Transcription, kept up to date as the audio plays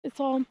It's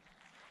all. It's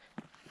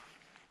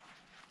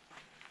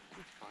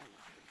fine.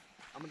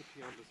 I'm gonna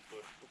pee on this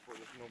bush before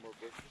there's no more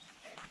bushes.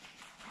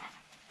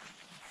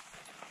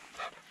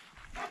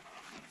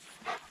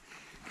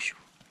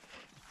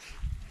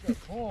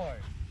 Good boy.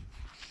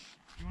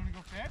 You wanna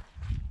go fetch?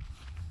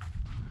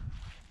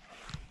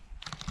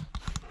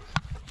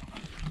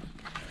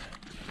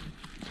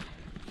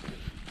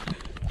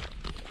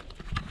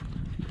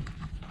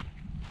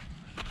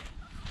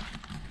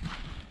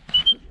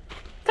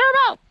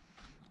 Turbo!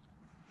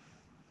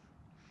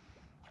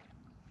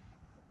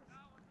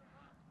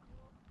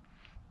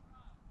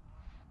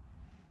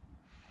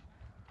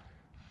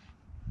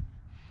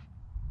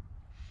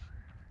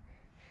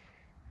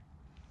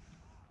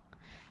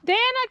 Dan,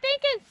 I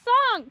think it's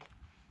sunk.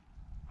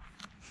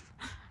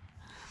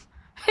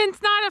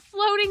 It's not a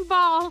floating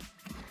ball.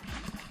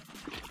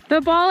 The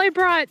ball I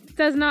brought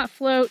does not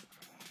float.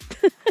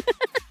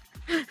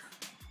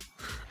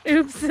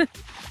 Oops.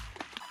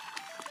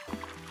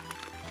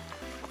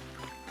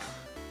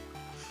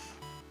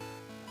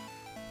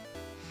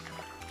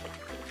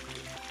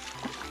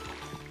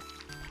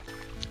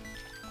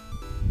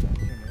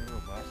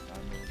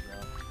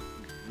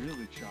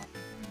 Really choppy. I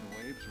mean, the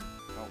waves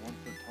are about 1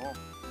 foot tall.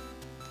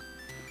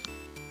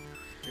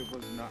 It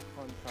was not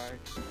fun sight.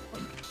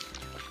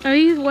 Oh,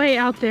 he's way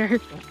out there.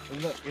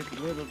 And look, it's a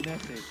little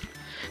messy.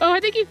 Oh, I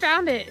think he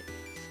found it.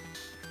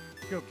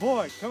 Good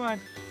boy, come on.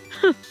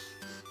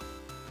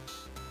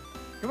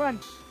 Come on.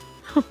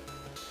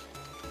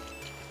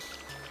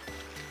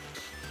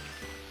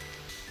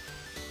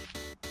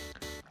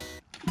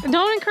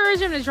 Don't encourage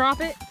him to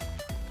drop it.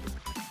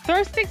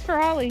 Throw sticks for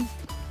Ollie. No,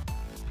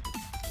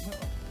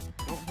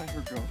 don't let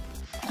her go.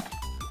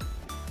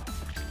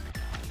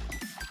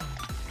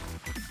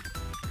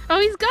 Oh,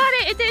 he's got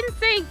it. It didn't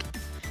sink.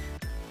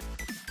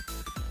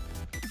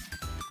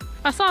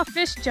 I saw a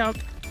fish jump.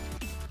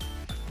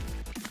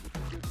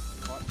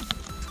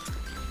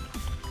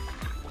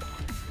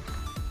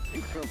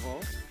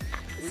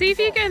 See if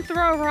you can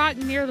throw a rock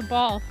near the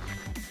ball.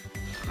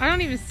 I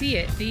don't even see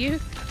it. Do you?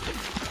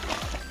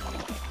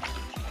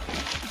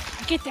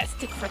 Get that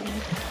stick from me.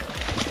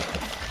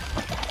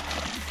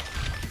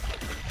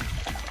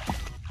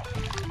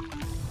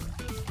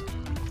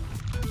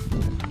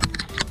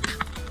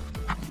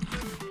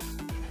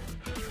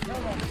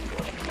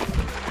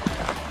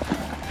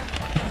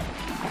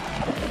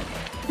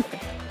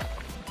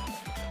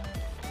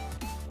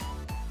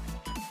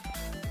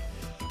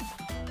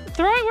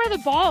 Throw it where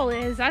the ball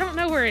is. I don't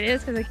know where it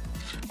is because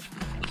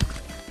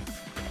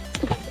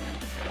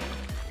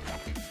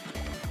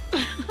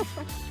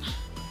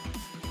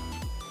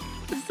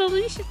the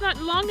leash is not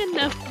long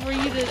enough for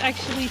you to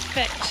actually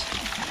fetch.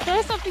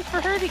 Throw something for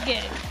her to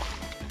get.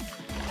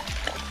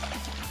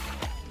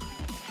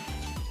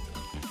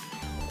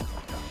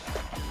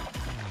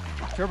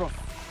 Turbo,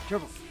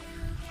 turbo.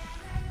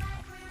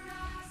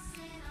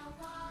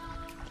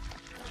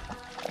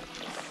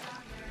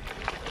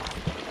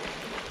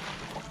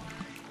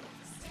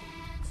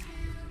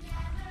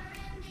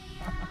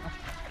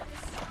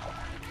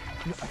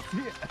 I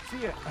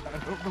see it. I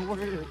don't know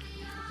where it is.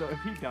 So if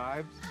he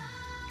dives,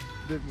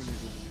 then we need to be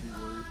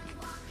worried.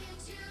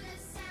 Yeah,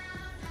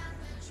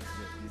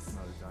 he's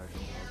not a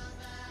diving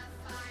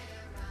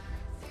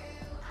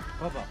dog.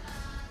 Bubba.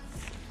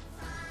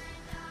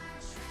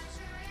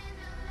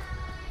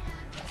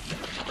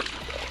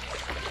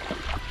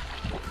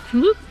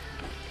 Whoop.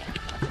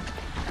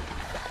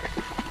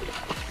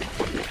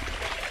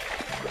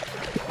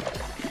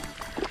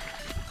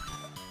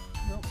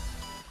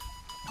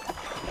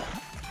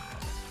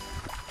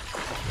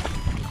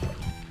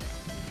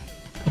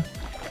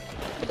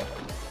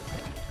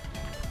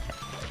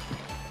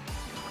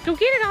 Go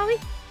get it, Ollie.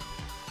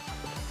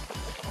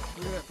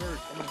 Look at that bird.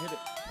 I'm gonna hit it.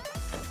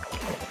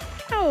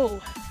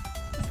 Oh,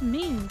 that's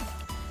mean.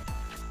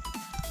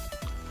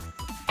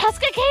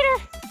 Huskigator!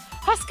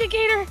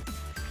 Huskigator!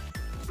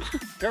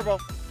 Turbo.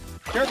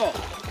 Turbo.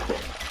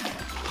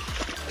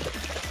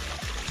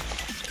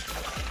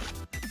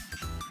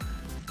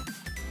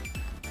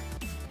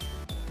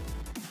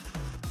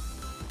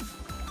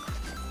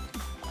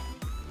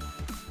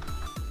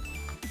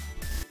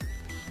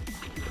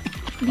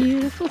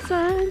 Beautiful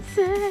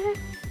sunset,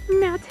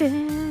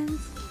 mountains,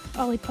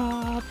 Ollie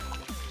Pop,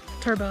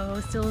 Turbo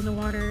is still in the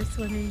water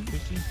swimming.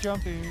 Fishy's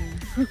jumping.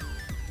 Go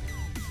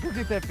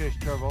get that fish,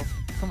 Turbo.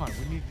 Come on,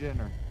 we need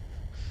dinner.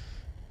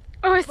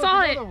 Oh, I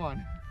saw it. Another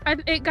one.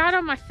 It got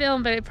on my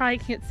film, but I probably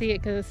can't see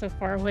it because it's so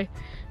far away.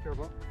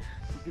 Turbo, go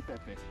get that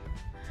fish.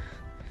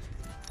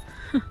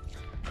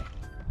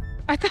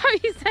 I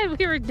thought you said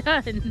we were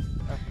done.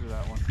 After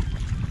that one.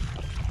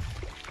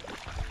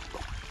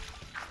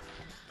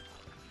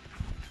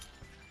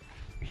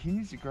 He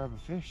needs to grab a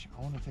fish.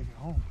 I want to take it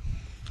home.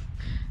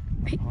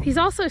 He's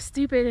also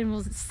stupid and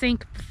will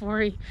sink before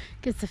he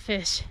gets the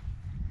fish.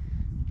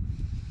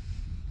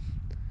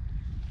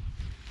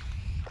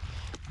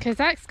 Because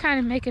that's kind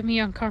of making me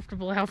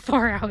uncomfortable how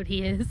far out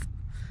he is.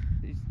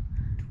 He's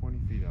 20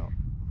 feet out.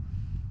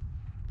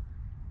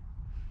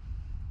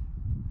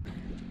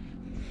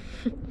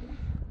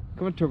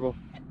 Come on, Turbo.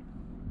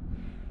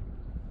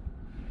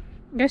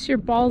 I guess your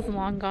ball's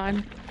long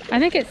gone. I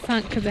think it's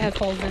sunk because it has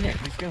holes in it.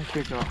 He's gonna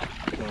pick up.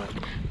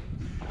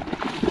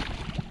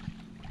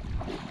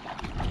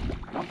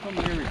 Don't come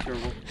near me,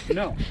 Turbo.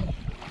 No.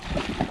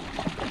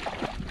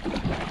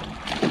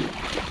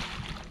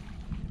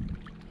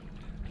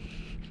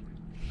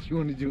 You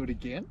want to do it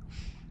again?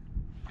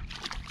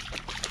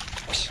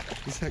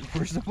 He's like,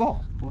 where's the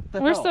ball? What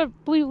the Where's hell? the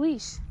blue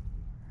leash?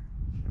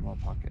 In my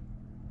pocket.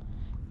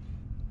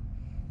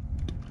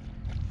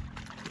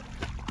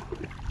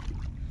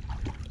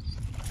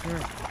 Here.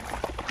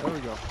 There we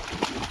go.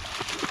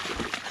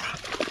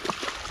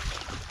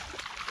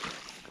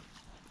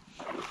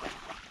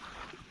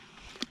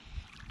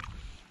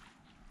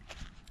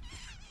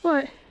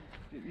 What?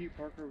 Didn't you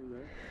park over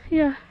there?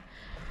 Yeah.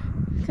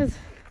 Because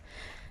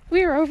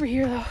we were over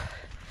here though.